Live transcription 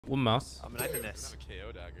What mouse? I'm knifing this. I have a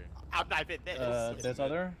KO dagger. I'm knifing this. There's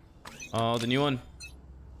other. Oh, the new one.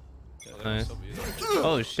 Yeah, that Nice. would still be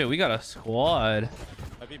Oh shit, we got a squad.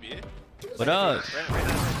 it. IBB? What up?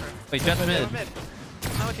 Wait, Jett's mid. I'm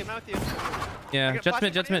with you. I'm with you. Yeah, Jett's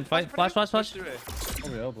mid. Jett's mid. Fight. Flash. Flash. Flash.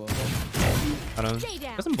 Oh, elbow. I don't know.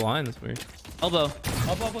 That's some blind. That's weird. Elbow.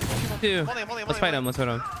 Elbow. Two. Holding him, Let's fight him. Let's fight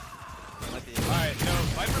him. Alright, no.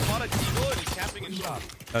 Viper bought a Deagle and he's camping in shop.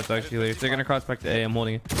 That's actually hilarious. They're gonna cross back to A. I'm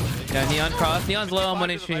holding it. Yeah, Neon cross. Neon's low on 1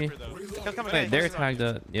 HP. Wait, they're tagged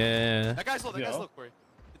up. Yeah. That guy's low. That guy's low, Corey.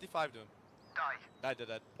 55 to him. Die.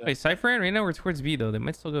 Dead. Wait, Cypher and right now we're towards B though. They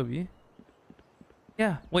might still go B.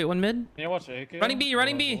 Yeah. Wait, one mid. Can you watch AK? Running B.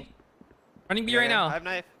 Running B. Running B right I now. have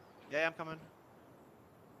knife. Yeah, I'm coming.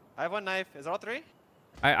 I have one knife. Is it all three?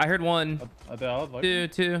 I heard one.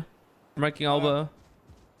 Two. I'm marking elbow.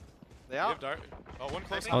 They You out? have dart. Oh, one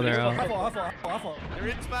close. Oh, they're out. They're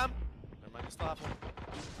in spam. Never mind, stop him.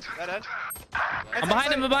 Dead. I'm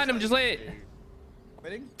behind him. I'm behind him. Just wait.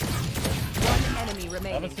 Waiting. One enemy I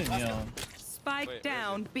remaining. haven't seen Neon. Spike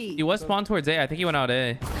down B. He was spawned towards A. I think he went out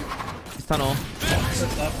A. He's tunnel.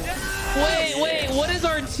 Wait. What is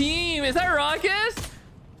our team? Is that Raucous?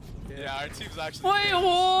 Yeah, our team's actually. Wait,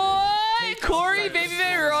 what? Corey, Baby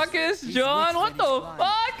Bay, Raucous, John. What the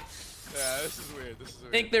fuck? Yeah, this is weird.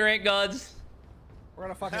 Think the rank gods. We're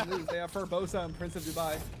gonna fucking lose. They have Bosa and Prince of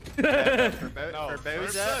Dubai. No,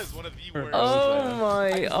 Bosa is one of the worst. Oh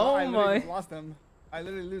my. Just lost them. I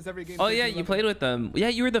literally lose every game. Oh yeah, you played with them. Yeah,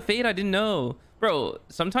 you were the Fade. I didn't know. Bro,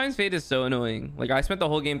 sometimes Fade is so annoying. Like, I spent the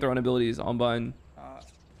whole game throwing abilities on bind.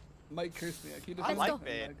 Mike cursed me. I like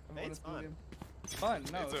Fade. Fade's fun. It's fun.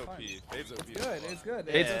 No, It's it's OP. fun. Fade's OP. It's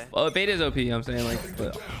good. Fade is OP, I'm saying, like,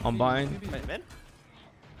 but on bind. Wait, mid?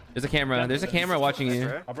 There's a camera. There's a camera watching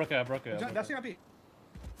you. I broke it. That's not B.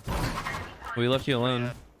 We left you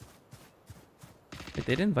alone. Wait,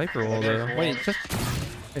 they didn't Viper wall though. Wait, just...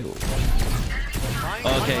 Wait.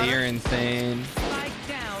 Okay, you're insane. Spike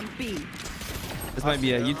down B. This might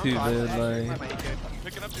be a YouTube vid, like...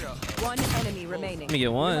 Picking up your. One enemy remaining. Let me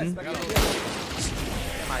get one.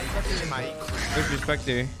 Where's your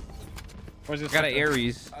Spectre? Where's I got an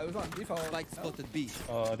Ares. I was on default. Like spotted B.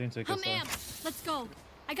 Oh, I didn't take Come it. amp. Let's go.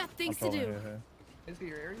 I got things to do. Is it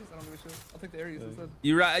your Ares? I don't give a shit. I'll take the Ares instead.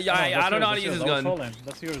 You right? Yeah, I don't know how to use this gun.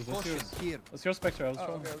 That's yours. Here. That's your Spectre. I was Oh,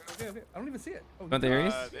 trolling. okay. I don't even see it. Oh, Want the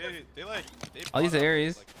Ares? They like. I'll use the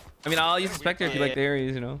Ares. I mean, I'll use the Spectre if you like the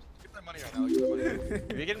Ares, you know. Get my money right now.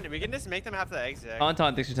 Get my money. We can just make them have the exit.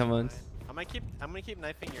 Tauntaun, thanks for 10 months. I'm gonna keep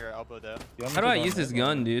knifing your elbow though. How do I use this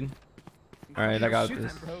gun, dude? Alright, I got Shoot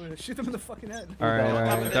this. them, bro. Shoot them in the fucking head.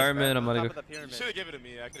 Alright. Dart mid, I'm gonna go. You should have given it to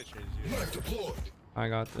me. I could have traded you. I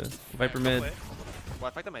got this. Viper mid. Well, I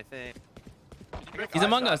fucked up my thing. He's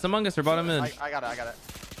among us or bottom mid. I got it.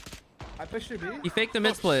 I pushed your B. He faked the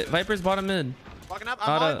mid split. Viper's bottom mid. Fucking up.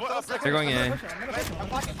 Not I'm a- on. They're going A. I'm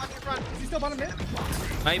blocking in front. Is he still bottom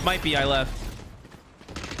mid? Might be, I left.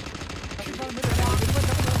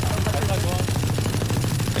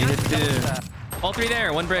 He hit two. All three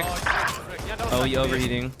there, one brick. Oh, he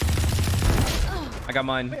overheating. I got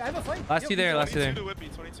mine. Wait, I have a flank. Last two there, last two there. 22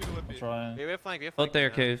 to Whippy. Trying. We have flank. Both there,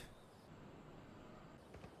 cave.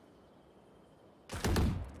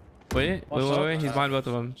 Wait. He's behind both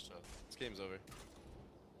of them. This game's over.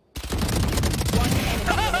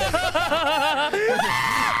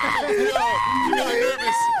 You got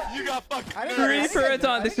nervous. You got fucking nervous. Three for a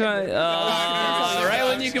taunt this one. Right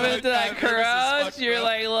when you commit to that crouch, you're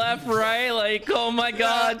like left, right, like, oh my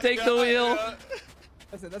god, take the wheel.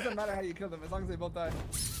 Listen, it doesn't matter how you kill them as long as they both die.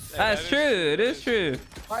 That's true. It is true.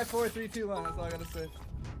 5, 4, 3, 2, 1. That's all I gotta say.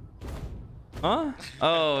 Huh?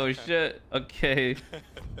 Oh shit. Okay.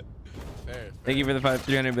 Fair. Thank you for the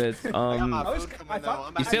 300 bits.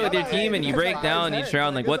 You sit with your team and you break down each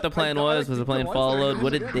round like what the plan was the plan followed,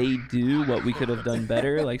 what did they do, what we could have done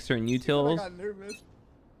better, like certain utils,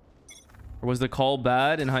 or was the call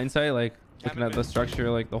bad in hindsight, like looking at the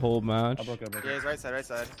structure like the whole match. Yeah, he's right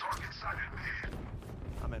side.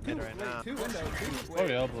 I'm in mid right now. Two windows. Oh,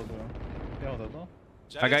 yeah, elbow, bro. Yeah, elbow.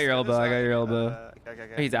 I got your elbow.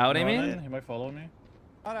 Okay. He's out, Amy? He might follow me.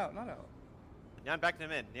 Not out. Neon back to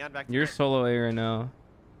mid. You're solo A right now.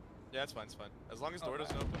 Yeah, it's fine. As long as door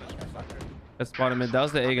doesn't open, it's fine. That's bottom mid. That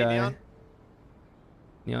was the A guy.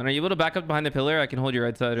 Neon, are you able to back up behind the pillar? I can hold your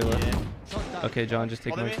right side or left. Okay, John, just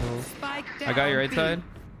take my kills. I got your right side.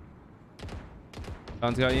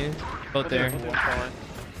 John's got you. Both there.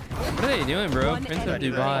 What are they doing, bro? Prince of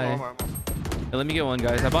Dubai. Hey, let me get one,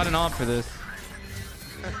 guys. I bought an op for this.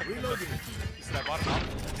 You said I bought it off?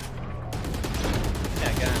 Yeah,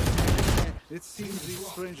 again. It seems these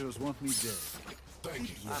strangers want me dead.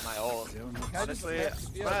 Not my ult. Honestly,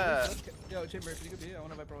 Yo, Chamber, can you go B? I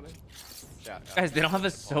want to Viper all day. yeah. Guys, they don't have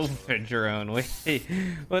a sofa drone. Wait,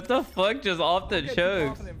 what the fuck? Just off the Don't get too chokes.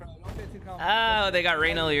 confident, bro. Don't get too confident. Oh, they got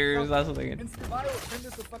Reyna ears. That's what they get. Print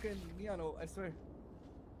this with fucking Neon ult, I swear.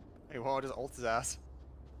 Hey, whoa, just ult his ass.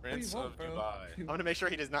 Prince want, of bro? Dubai. I'm gonna make sure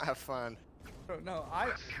he does not have fun. Bro, no,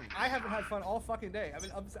 I haven't had fun all fucking day.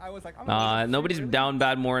 I was like, I'm Nah, nobody's down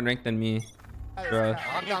bad more in rank than me. Bro.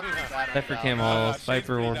 I'm down bad. Except for Cam Halls,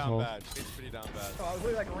 Viper orb hole. Shade's pretty down bad. I was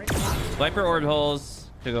really like Viper orb holes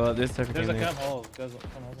to go up this type of There's a game. cam hole. There's a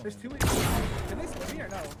cam hole. There's 2 weeks. Can they split me or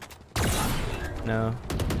no? No.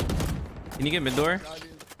 Can you get mid door? No, dude.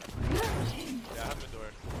 Yeah, I have mid door.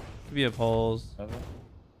 Could be up holes. Have it?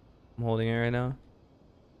 I'm holding it right now.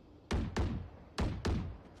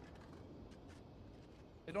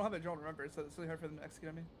 They don't have a drone, remember, so it's really hard for them to execute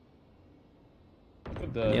on me.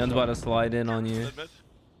 Good, Neon's about to slide in on you. Mid.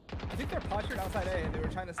 I think they're postured outside A and they were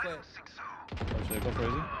trying to split. Oh, should I go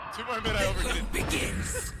crazy? 2 more mid, I overdid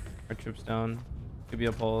it. Our troops down. Could be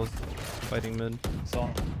up holes. Fighting mid.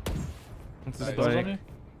 Song. What's the Nice. What's on spike? me?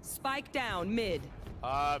 Spike down mid.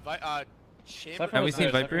 Chamber. Cypher Have we was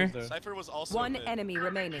seen there, Viper? Cypher was there. Cypher was also One mid. enemy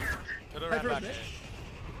remaining. Could've ran back mid? A.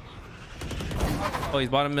 Oh, he's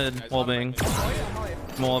bottom mid. Guys, Wall bottom bang. mid. Oh yeah, hell yeah.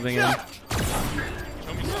 I'm wall bang in.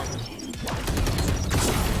 Show me some.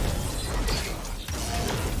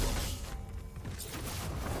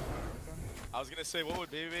 I was gonna say, what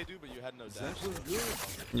would Baby Bay do, but you had no dash.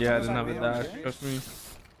 Yeah, I didn't have a dash. Trust me.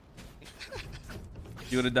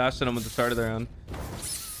 You would have dashed at him at the start of the round.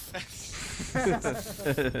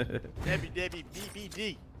 Debbie,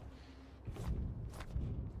 BBD.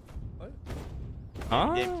 What? Huh?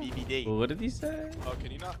 BBD. What did he say? Oh,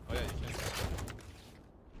 can you not? Oh, yeah, you can.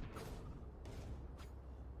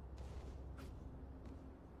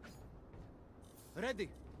 Ready.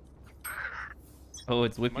 Oh,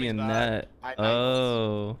 it's Whippy Money's and bad. net. I-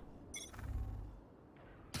 Oh. All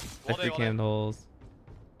day, Extra all day. canned holes.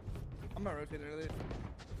 I'm not rotating early.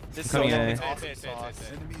 This is Coming so A. awesome sauce.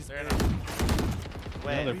 Fair enough.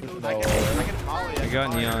 Wait, Another push I it can out. molly. I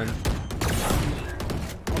got Neon.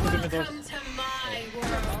 Welcome to my world.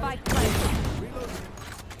 Spike planted.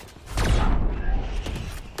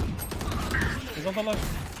 He's on the left.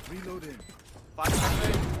 5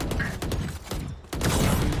 seconds.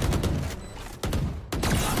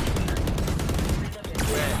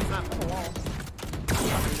 Wait, he's not on the wall. He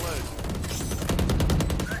was.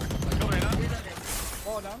 Go right now.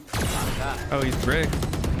 Wall down. Oh, he's bricks.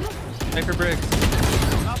 Sniper bricks.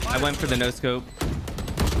 I went for the no scope.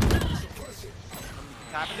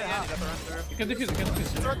 Tapping it again. He's got the run through. You can defuse, you can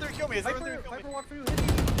defuse. He's run through, kill me. He's run through, Viper, kill me. Viper walk through.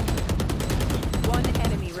 One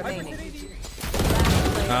enemy Viper remaining. hit 80.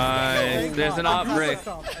 Last player Nice. There's an op brick.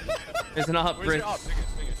 There's an op Where's brick. your op? Sing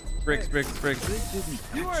it. Bricks, bricks, bricks.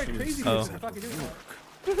 You are a crazy Oh. person. Fucking doing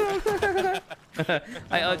that.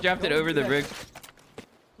 I outdrafted over the brick.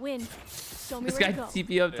 Win. Show me This where guy to go.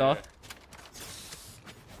 TP up top.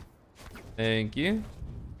 Thank you.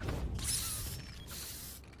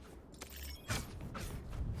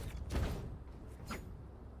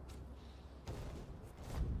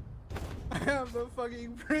 I am the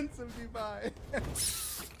fucking Prince of Dubai.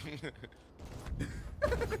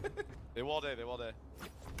 They wall day, they wall day.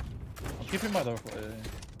 I'm keeping my door for A.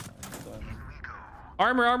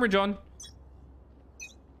 Armor, John.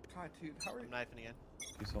 God, dude, how are you? I'm knifing again.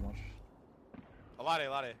 Thank you so much. A lot. Dude!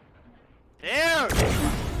 You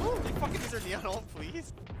fucking use our neon ult,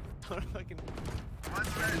 please. Don't fucking. I'm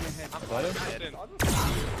Got it? In. I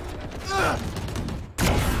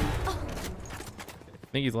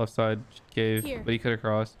think he's left side cave, Here. but he could have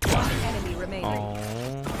crossed. One enemy remaining. Oh.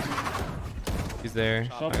 He's there.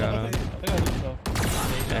 I Shop, got I him. think I did shop.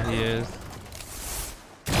 Yeah, he is.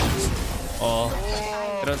 Oh.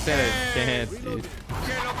 I don't stand a chance, dude.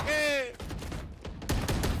 Okay.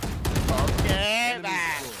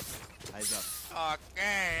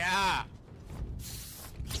 Okay, yeah.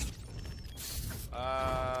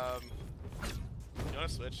 You wanna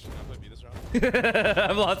switch? You wanna play B this round?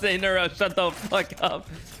 I'm not saying no, shut the fuck up.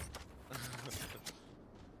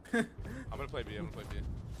 I'm gonna play B.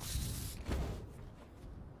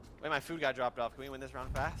 Wait, my food got dropped off. Can we win this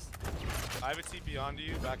round fast? I have a TP onto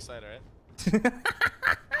you, backside, alright?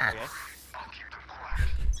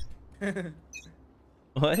 Okay.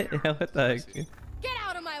 What? What the heck? Get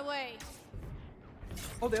out of my way.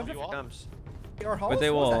 Oh, they have You the wall? Comes. Or halls? But they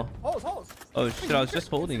What was wall. that? Halls. Oh shit, I was just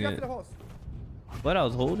holding it. What? I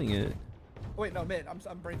was holding it. Wait, no, mid. I'm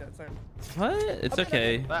brain dead. Sorry. What? It's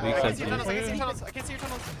okay. I We can't see accept your tunnels. I it. can't see your tunnels. I can't see your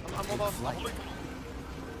tunnels. I'm hold off.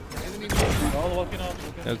 They're all walking up.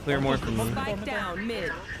 No, clear more from me. Spike down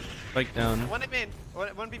mid. Spike down. One main.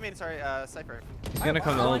 One B main. Sorry, Cypher. He's gonna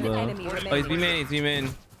come One elbow. enemy Oh, he's remaining. B main. He's B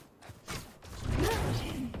main.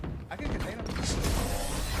 I can contain him.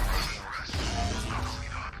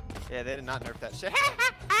 Yeah, they did not nerf that shit.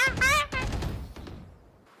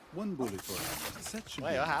 One bullet for him. Set should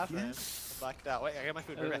Wait, be what enough, happened? yes? Blacked out. Wait, I got my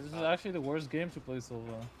food. This is actually the worst game to play Silva.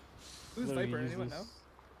 Who's Literally Viper? use Anyone this. know?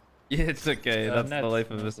 Yeah, it's okay. That's Nets. the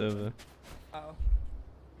life of a Sova. Oh.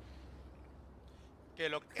 Okay,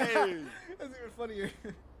 look. That's even funnier.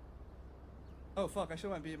 Oh fuck! I should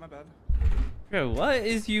have went B. My bad. Bro, what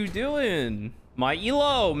is you doing? My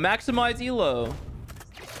elo. Maximize elo.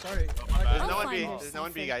 Sorry. There's I'll no one find B. you There's no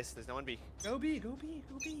one B, something. guys. There's no one B. Go B. Go B.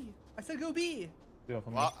 Go B. I said go B. Yeah,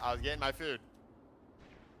 from Well, I was getting my food.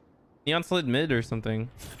 Neon slid mid or something.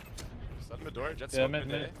 Shut the door. Jett Yeah, smoke mid,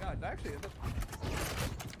 mid. mid. God, actually.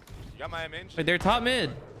 You got my main. Wait, they're top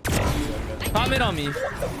mid. Top mid on me.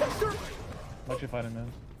 I'm actually fighting,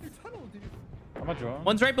 man. Tunnel, dude. I'm gonna draw.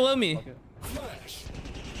 One's right below me. Okay.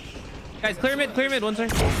 Guys, clear mid. Clear mid. One's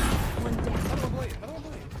right. Another one blade. Another one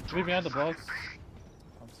blade. Leave behind the box.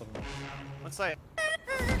 I'm sorry. One side.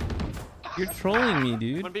 You're trolling me,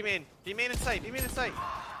 dude. One B main. B main in sight. B main in sight.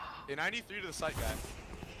 A 93 to the site guy.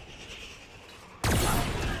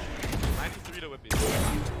 93 to Whippy.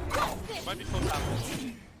 He might be close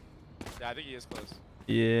halfway. Yeah, I think he is close.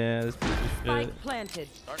 Yeah, this piece of shit. Spike planted.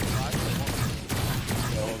 Dark side.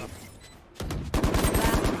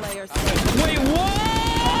 Last player standing. Wait, what?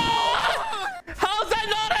 How's that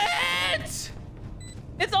not a hit?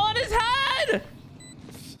 It's on his head.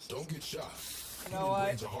 Don't get shot. You know what?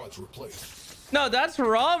 Brains are hard to replace. No, that's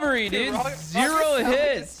robbery, dude. Rock- Zero Rock-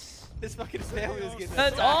 hits. This fucking family is getting.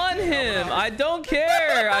 That's on him. I don't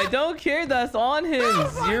care. I don't care. That's on him.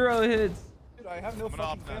 Zero hits. Dude, I have no I'm gonna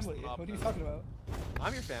fucking op nest, family. I'm gonna op What are you nest. talking about?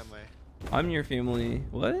 I'm your family. I'm your family.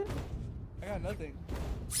 What? I got nothing.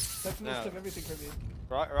 That's most of everything for me.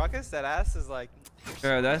 Ruckus, that ass is like.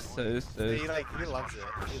 Bro, that's so so. He loves it.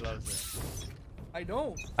 He loves it. I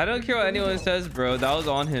don't. I don't care what anyone says, bro. That was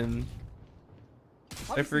on him.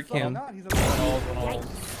 Obviously, freak him. Not. He's a One holes.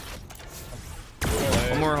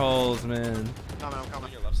 One more holes, man. Come on, come On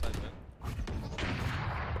on. your left side, man.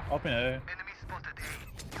 Up in A.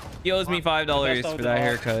 He owes me $5 for that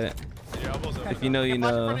haircut. Your elbows open. If you know, you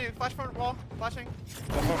Flash in know. front of you. Flash front wall. Flashing.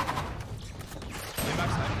 Stay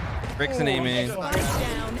backside. Bricks and A main. Spike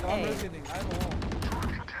down I'm A. rotating. I have a wall.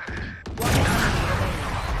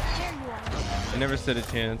 There you are. I never stood a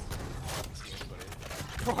chance.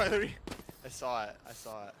 I saw it. I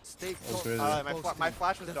saw it. Stay That's crazy. My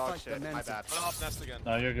flash was dog shit. My bad. I'm gonna off nest again.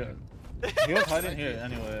 No, you're good. He was hiding here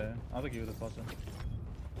anyway. I don't think he would have fought him.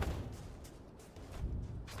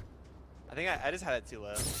 I think I just had it too low.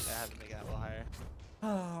 I had to make it a little higher.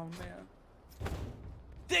 Oh man.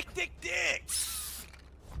 Dick. Dick.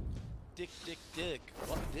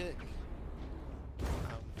 What dick?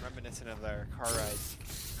 Reminiscent of their car rides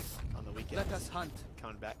on the weekend. Let us hunt.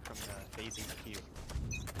 Coming back from the phasing queue.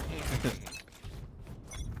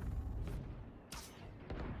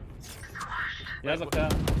 He has a cam.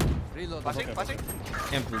 Reload. Flashing, Okay. flashing.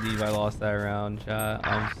 Can't believe I lost that round, chat.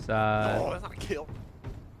 I'm sad. Oh, that's not a kill.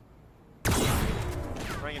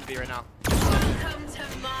 Running in B right now. Welcome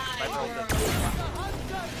to my Viper world.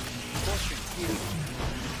 ult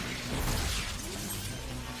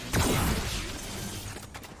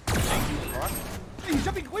Hey, he's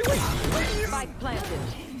jumping. Wait. Spike planted.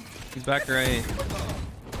 He's back right.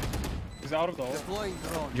 He's out of the hole. Deploying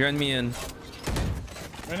drone. Join me in.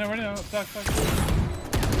 Right now. Back.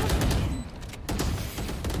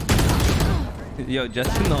 Yo,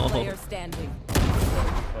 just in the Last hole. player standing.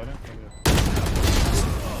 Fighting?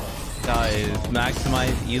 Guys,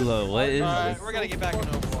 maximize elo. What is Alright, this? we're gonna get back in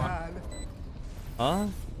Overwatch. Sad. Huh?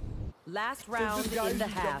 Last There's round just guys in the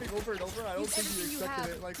just half. jumping over and over. I Use don't think everything you you expected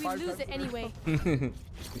have. it like We 5 lose times it in a row. anyway.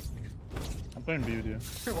 I'm playing B with you.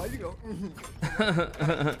 Why'd you go?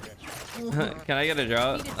 Can I get a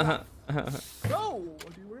drop? Need a drop. No!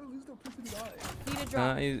 Dude, we're gonna lose the person who died. Need a Can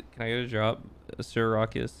drop. I get a drop? Sir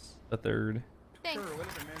Raucus the third. Thanks. Sure,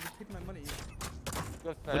 whatever, man. Just take my money.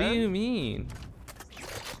 What do you mean?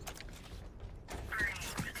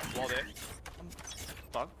 Wall there.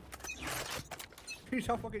 Dog. Please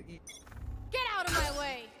don't fucking eat. Get out of my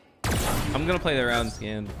way. I'm gonna play the round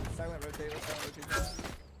scan. Silent rotate. Let's silent rotate.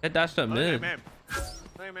 It dashed up mid. Mid.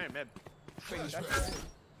 Mid. Wait, that's right.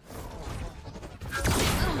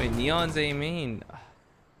 Wait, Neon's A main.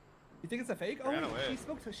 You think it's a fake? Oh, Ran wait, away.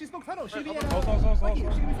 she spoke tunnel. She be hold in on. Holes. Lucky, she be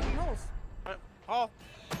fucking holes. Oh.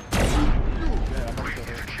 Yeah, I'm not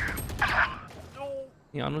sure. No.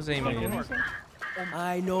 Neon was A main.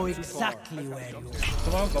 I know exactly where you are.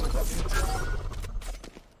 Someone else double top.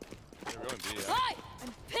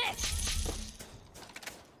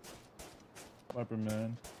 Viper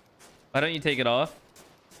man. Why don't you take it off?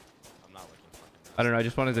 I'm not looking fucking. I don't know. I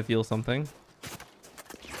just wanted to feel something.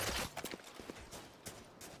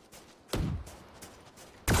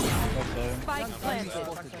 Outside. Spike planted.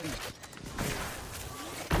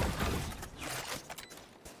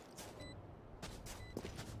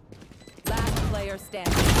 Last player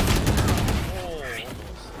standing.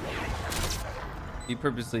 He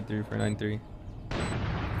purposely threw for 9-3.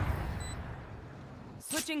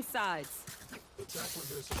 Switching sides. Attack when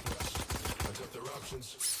they're suppressed. Adjust their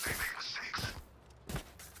options.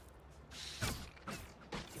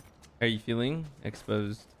 How are you feeling?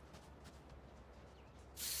 Exposed.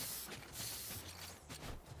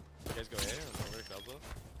 You guys go A or where Delta?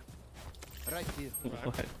 Right here.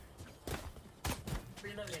 What?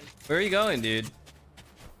 Where are you going, dude?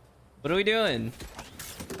 What are we doing?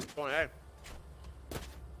 Going A.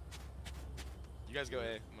 You guys go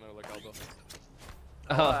A. I'm gonna look elbow.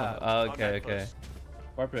 Oh, okay, net okay. push.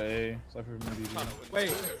 Viper A. Cypher maybe.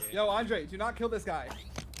 Wait, yo, Andre, do not kill this guy.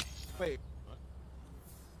 Wait,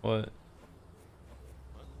 What?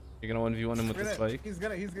 You're gonna 1v1 him with the spike? he's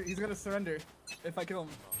gonna surrender if I kill him.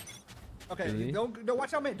 Okay, Really? don't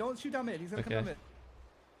watch out mid. Don't shoot down mid. He's gonna come down Okay.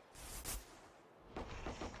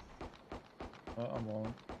 mid. I'm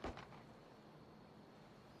on.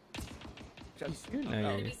 You're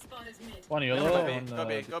nice. One Go yellow. B, One, go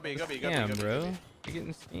B, go B, go B, go B, Damn, go B, bro. go B. You're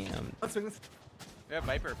getting scammed. Let's swing this. We have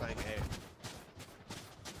Viper playing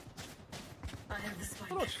A.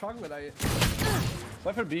 Little chocolate I.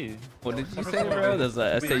 Cypher B. What did you say, bro? There's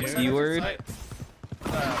a SAT word. Sight.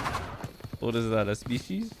 What is that? A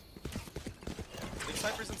species? Big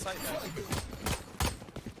Cypher's in sight, man.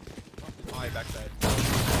 Oh, yeah, backside.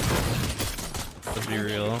 Let's be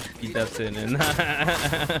real. Keep that sitting in.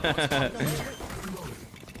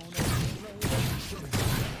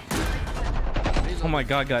 Oh my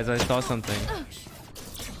god, guys, I saw something.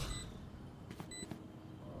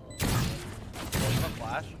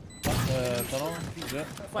 Flash. Tunnel. Jet.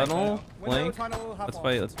 Tunnel? Window, Blank? tunnel, hop Let's on.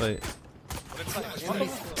 fight, let's fight.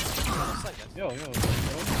 Yo.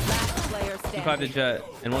 Last player Keep standing. out the jet,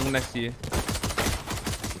 and one next to you.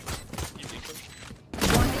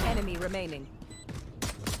 One enemy remaining.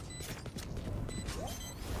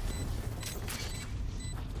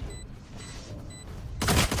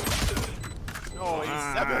 Oh,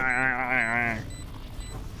 he's 7.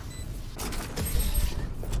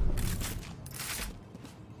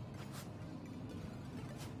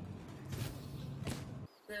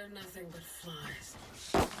 They're nothing but flies.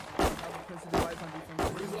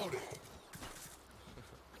 Reloading.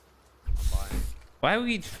 Why are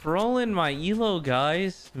we trolling my elo,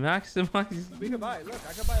 guys? Maximize. We can buy. Look,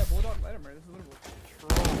 I can buy a bulldog Letterman. This is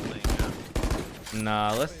literally. Trolling.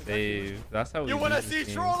 Nah, let's save. That's how we You do wanna this see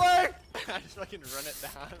game. trolling? I just fucking run it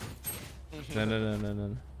down.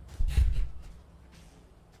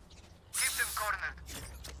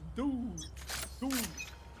 No. Dude.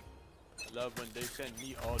 Love when they send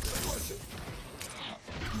me all the.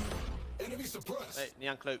 Enemy suppressed. Hey,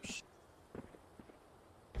 Neon Cloach.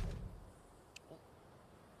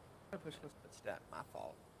 Push. That's that. My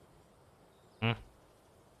fault. I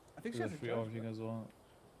think she has a Free judge, off if you bro. guys want.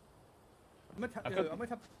 I'm gonna tap. I Yo, could- I'm gonna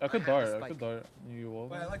tap. I could dart. You wall.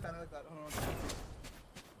 Wait, I like that. Hold on.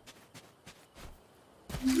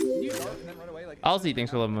 Can you dart and then run away? Like, Alzi, thanks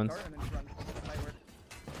for 11 months. dart and then just run. That's how it works.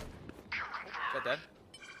 Is that dead?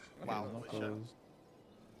 Wow. Not holy shit. close.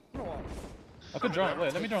 I'm gonna walk. I could drone.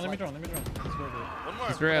 Wait, let me drone. Let's go with it. One more.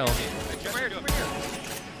 It's real. Come here, come here.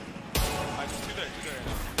 Two there.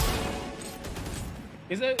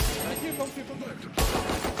 Is it? Come there.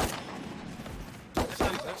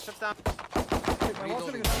 Shift down. My wall's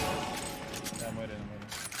gonna go down. Yeah, I'm waiting.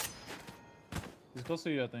 He's close to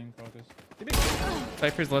you, I think, Crocus.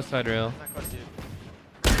 Cypher's left side rail. Not close to you.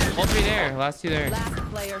 All three there. Last two there. Last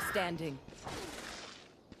player standing.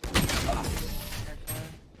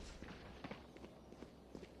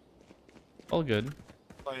 All good.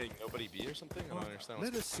 Playing nobody B or something? I don't understand.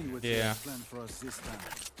 Let us see what Yeah. you have planned for us this time.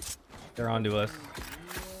 They're on to us.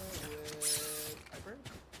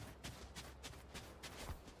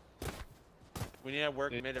 We need to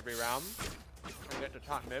work mid every round. And get to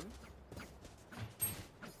top mid.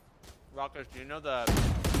 Rockers, do you know the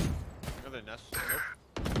nest? Nope.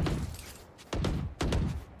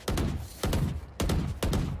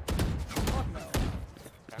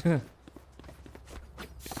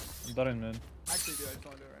 I'm darting mid. Actually, dude, I just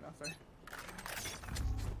wanna do it right now. Sorry.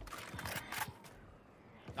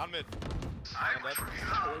 Down mid. I'm dead.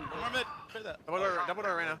 One more mid. Clear that. Double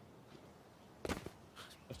door right now.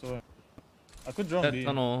 That's the way. I could drone That B.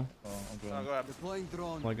 tunnel. Oh, I'm Go going. ahead. Deploying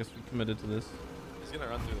drone. Well, I guess we committed to this. He's gonna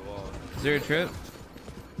run through the wall. Is there a trip?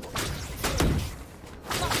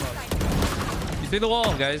 You see the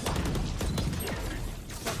wall, guys.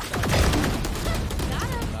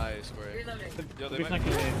 Nice, Corey. Reloading. Yo, they Quick might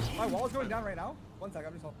snipe be... A. My wall's going down right now. One sec,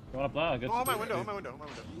 I'm just. You wanna play? I'll get Oh, you. my window, my window, my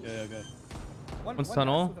window. Yeah, good. One's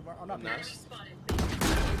tunnel. I'm not Nice. Spotted.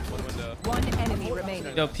 One window. One enemy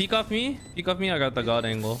remaining. Yo, peek off me. Peek off me. I got the god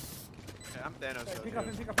angle. Yeah, I'm Thanos. so Pick up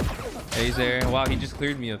dude. and pick up. Yeah, he's there. Wow, he just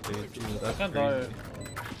cleared me up there. Dude, I that's can't crazy.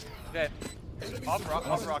 die. Okay. Off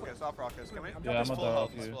rockets, off rockets. Come in. Yeah, I'm He's a full dart health.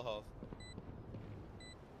 out He's here. full health.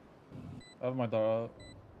 I have my dart out.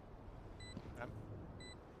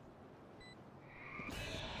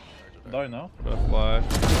 Dart now? Got a flash.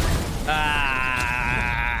 Ah!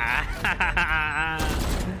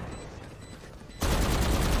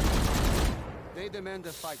 They demand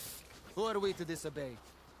a fight. Who are we to disobey?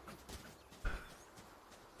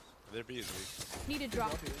 They're B is weak. Need a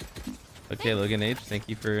drop. Okay, Logan H, thank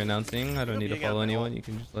you for announcing. I don't need to You got follow my anyone. ult. You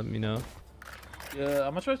can just let me know. Yeah,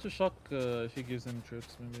 I'm gonna try to shock if he gives him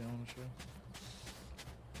trips, maybe, I'm not sure.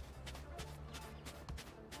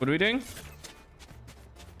 What are we doing?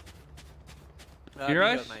 You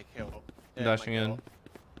rush? Dashing in.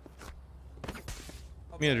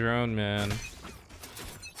 Give me a drone, man.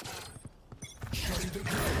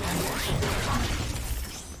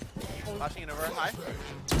 Flashing in over high.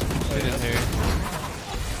 It is here.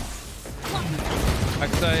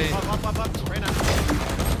 Backside. Up. Right now.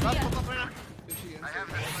 Up, right now.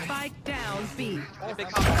 Spike down B. Big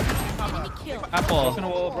combo. Half wall. Broken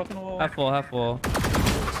wall, broken wall. Half wall, half wall.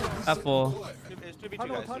 Half wall. It's 2v2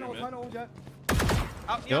 Tunnel, guys. tunnel, Jet.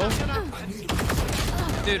 Out, Yo.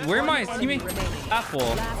 Dude, where are my teammates? Half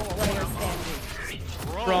wall. Last player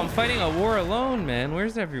standing. Bro, I'm fighting a war alone, man.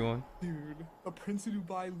 Where's everyone? Dude, a Prince of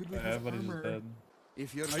Dubai literally Yeah, has everybody's just armor. dead.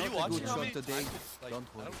 If you're Are you not a watching good how shot many- today, like, don't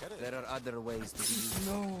I worry. don't get it. There are other ways to be used.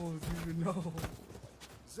 No, dude, no.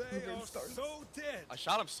 They are so dead. I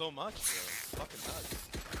shot him so much, bro. Fucking nuts.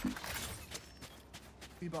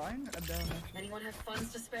 Be buying? And then, Anyone have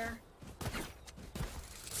funds to spare?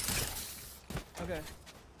 okay.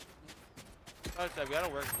 We gotta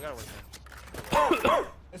work, man. I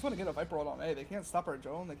just want to get a Viper ult on A. They can't stop our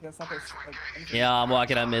drone. They can't stop us. Like, anything. Yeah, I'm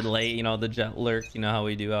walking out mid late. You know, the jet lurk. You know how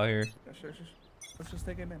we do out here. Yeah, sure. Let's just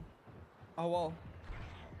take him in. Oh, wall.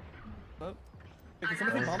 Up. Hey, can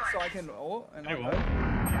somebody bump so I can ult and Hey, not what?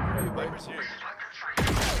 die? Viper's here.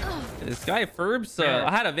 This guy Ferbs. I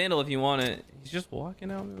had a vandal if you want it. He's just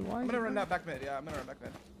walking out. Why? I'm gonna run that back mid. Yeah, I'm gonna run back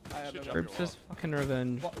mid. I have no Should doubt. Ferbs is fucking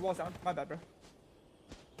revenge. Wall's down. My bad, bro.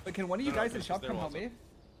 But can one of you No, guys in this is shop their come help walls me?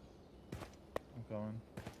 I'm going.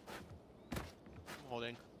 I'm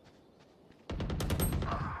holding.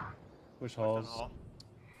 Push halls.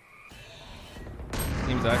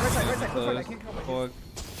 Seems Right actually side, I close. can't come Fuck.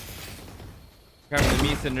 Having the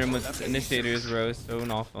meat syndrome with initiators, bro, is so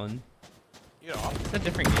not fun. You off. It's a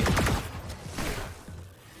different game.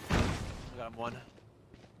 I got him one.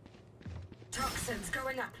 Toxins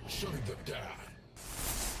going up. Shutting them down.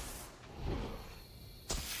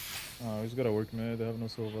 Oh, he's gotta work mid. They have no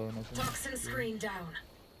silver, nothing. Toxin screen down.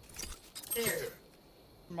 Here.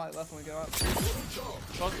 My left when we go out.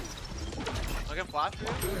 I can flash for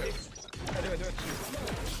you. I do it.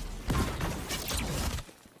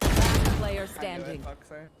 Last player I do it. standing. Fuck,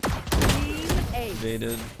 sorry. Team Ace. They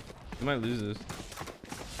did. We might lose this.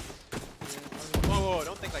 Whoa,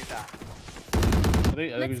 don't think like that. I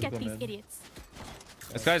think we just go mid. idiots.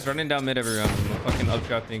 This guy's running down mid every round. I'm fucking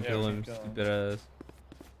updraft and Yeah, kill we him. can kill him. Stupid ass.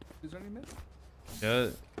 Who's running mid? Yeah.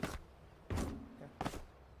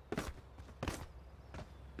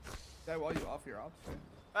 Did I wall you off your ops?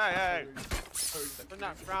 Hey. Turn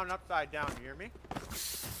that frown upside down, you hear me?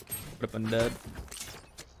 Put up undead.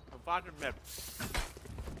 I'm flashing mid.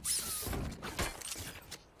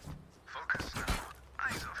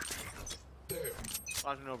 There.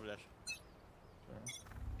 Flashing over this.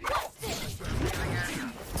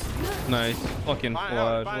 Nice. Fucking Find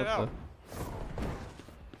out, flash. find What out.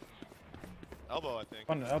 Elbow, I think.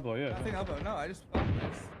 On the elbow, yeah. Nothing elbow. No, I just. Oh,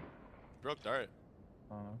 nice. Broke dart.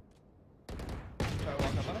 I don't know. Should I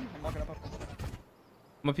walk up on him? I'm walking up. I'm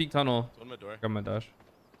gonna peek tunnel. One mid door. Grab my dash.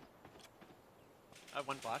 I have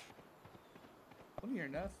one flash. Open your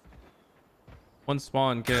nest. One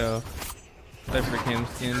spawn, KO. Cypher cam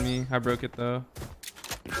scan me. I broke it though.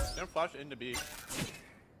 Don't flash into B.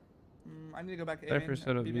 I need to go back to A. Cypher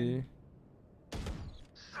set up main. B.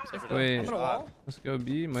 Cypher Wait. I'm gonna wall. Let's go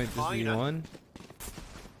B. Might just Calling be it. one.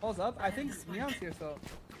 Wall's up. I think Neon's here, so.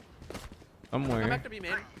 Come Somewhere. back to B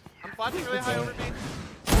main. I'm flashing really high over B.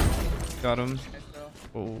 Got him. Nice, though.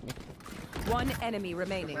 Oh. One enemy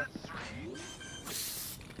remaining.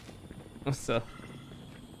 What's up?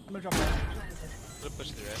 I'm gonna drop that. Could've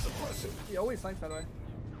pushed through, right? He always flanks, by the way.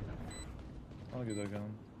 I'll get that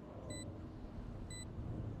gun.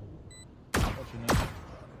 What you need?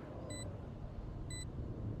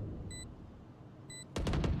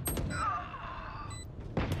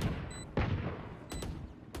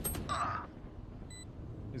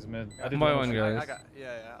 He's mid. I did My 103. one, guys. I got,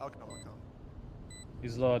 yeah, I'll come.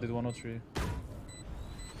 He's low. I did 103.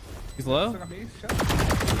 He's low? Still got me. Shut.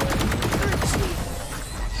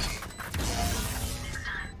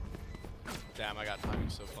 Damn, I got timing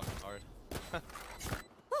so fucking hard.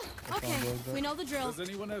 Okay, we know the drill. Hit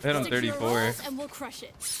him 34. And we'll crush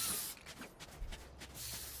it.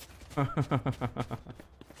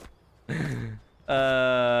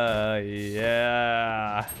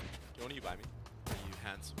 Yeah. Don't you buy me? You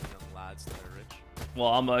handsome young lads that are rich. Well,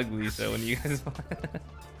 I'm ugly, so when you guys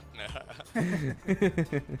I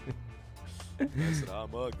said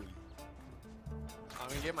I'm ugly. I'm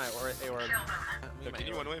gonna get my aura. Yo, can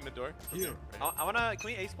you one way mid door? Here. I wanna. Can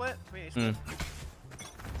we A split? Can we A split?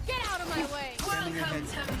 Get out of my way. Welcome to my Guys,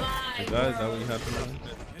 is that what you have to know?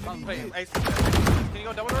 Wait, A split. Can you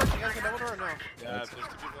go double door? You guys go double door or no? Yeah, there's two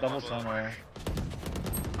people on Double top. tunnel.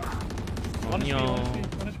 Oh, 1 HP, no.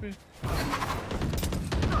 1 HP.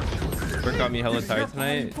 Work got me hella tired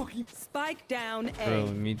tonight. Spike down A. Bro,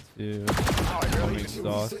 me too. I'm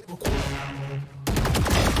exhausted.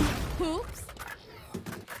 Oops.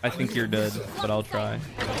 I think you're dead, but I'll try.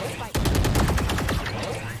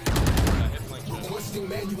 Requesting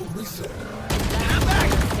manual reset.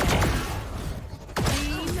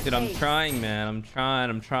 Dude, I'm trying, man. I'm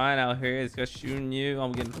trying out here. This guy's shooting you.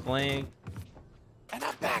 I'm getting flanked. And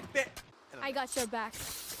I'm back, bitch. I got your back.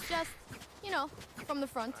 Just, you know, from the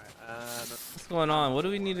front. What's going on? What do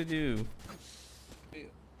we need to do? We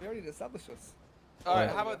already established this. Alright,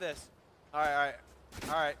 how about this? Alright.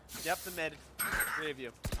 Yep, the mid. 3 of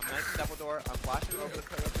you. I'm nice and double door. I'm flashing over the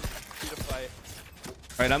to fight.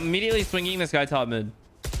 Alright, I'm immediately swinging this guy top mid.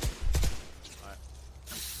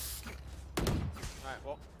 Alright,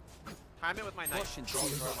 well. Time it with my knife. Or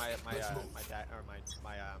my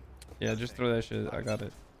Yeah, just throw that shit. I got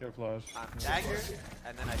it. Your flash. dagger,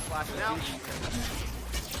 and then I flash it out.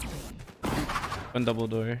 One double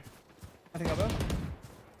door. I think I'll go.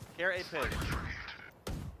 Care a pig.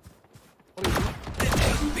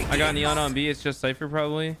 I got Neon on B. It's just Cypher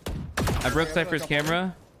probably. I broke Cypher's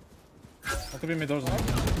camera. That could be mid doors.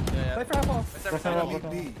 Yeah. Play for half off.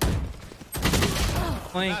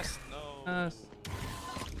 Flank. Yes, no. Yes.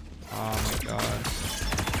 Oh my god.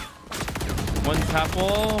 One's half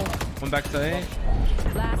wall. One back side.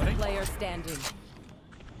 Last player standing.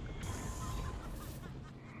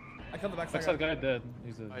 I killed the backside. Backside guy dead.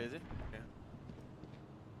 He's dead. Oh, is it? Okay.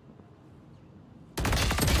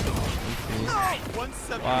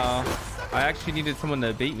 170. Wow. I actually needed someone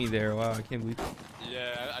to bait me there. Wow, I can't believe it.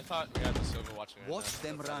 Yeah, I thought we had the silver watching right Watch now.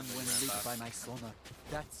 them run when lit by my sonar.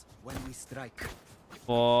 That's when we strike. Fuck.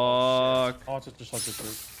 Oh, it's just a shot to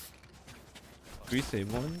shoot. Do we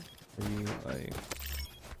save one? Or you like?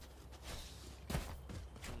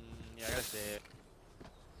 Yeah, I gotta say it.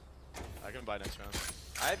 I can buy next round.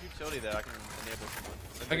 I have utility though. I can enable someone.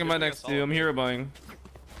 I can buy next two. I'm hero buying.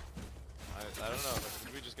 I don't know.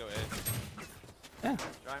 Could we just go A? Yeah.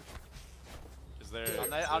 Try him. Is there?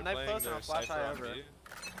 I'll knife close and I'll flash high over.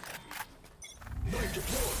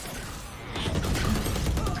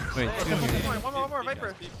 Wait, two here. One more,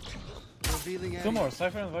 Viper. Revealing Two more.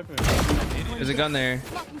 Cypher and Viper. There's a gun there.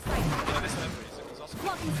 Blocking sight.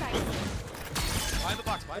 Blocking sight. Behind the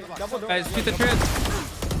box. Guys, shoot the trip.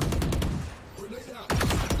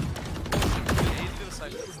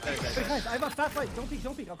 Wait, guys, I have a fat fight. Don't peek.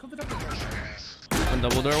 I'll come to the double door. One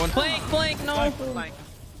double door. One flank. No. Flank.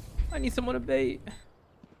 I need someone to bait.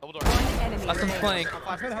 Double door. One enemy Last one remaining. flank. I'm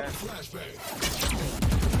flashing. Flashbang.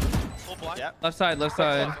 Full blind. Yep. Left side. Double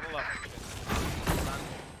left.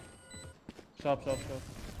 Shop.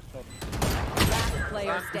 Last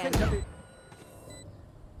player standing.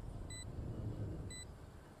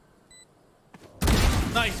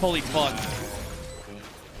 Nice. Holy fuck.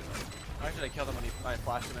 I should have killed him when I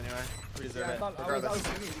flashed him anyway. We deserve Yeah, I it. thought I was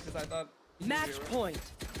swinging because I thought. Match point.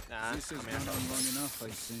 Nah, This has I'm gone in. on long enough, I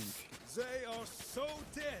think. They are so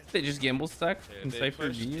dead. They just gamble stack Yeah, and they Cypher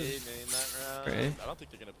pushed A G. main that round. Okay. I don't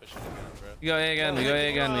think they're gonna push it again, bro. We go A again. We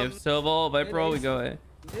have Silval, Viper roll. We go A.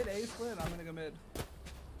 Mid A split. I'm gonna go mid.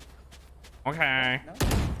 Okay. I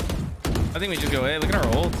think we just go A. Look at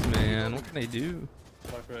our ults, man. What can they do?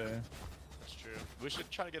 Viper A. That's true. We should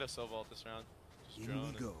try to get a silver this round. Just In drone we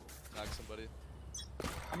and go. tag somebody.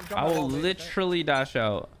 I'm I will literally dash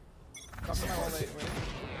out. Dropping my wall late. Wait.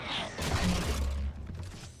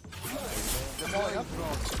 They're walling up.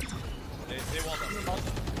 They walled up.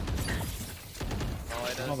 Oh,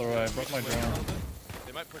 it On the does. right, broke my drone.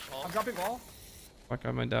 They might push hall. I'm dropping wall. Fuck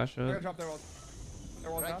out my dash They're gonna up. drop their wall.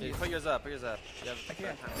 Their wall's down. Yeah, put yours up. Put yours up. Yeah, I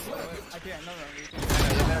can't. I can't. No,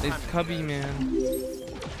 no. It's cubby, man.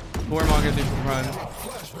 Warmonger through front.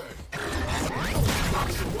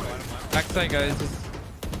 Backside, guys. Just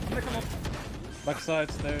I'm gonna come up.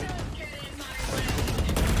 Backside stairs.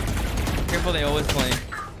 careful, they always play.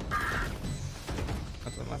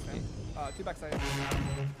 That's what must be. Two backside.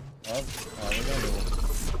 Oh, we're gonna do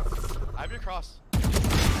I have your cross.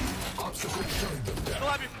 Still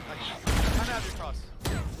have your. I can't have your cross.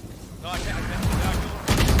 No, I can't.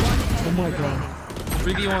 Oh my god.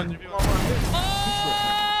 3v1.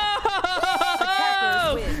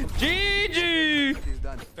 Oh! GG! It is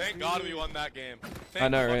done. Thank God we won that game. I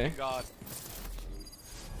know, Thank right? fucking God.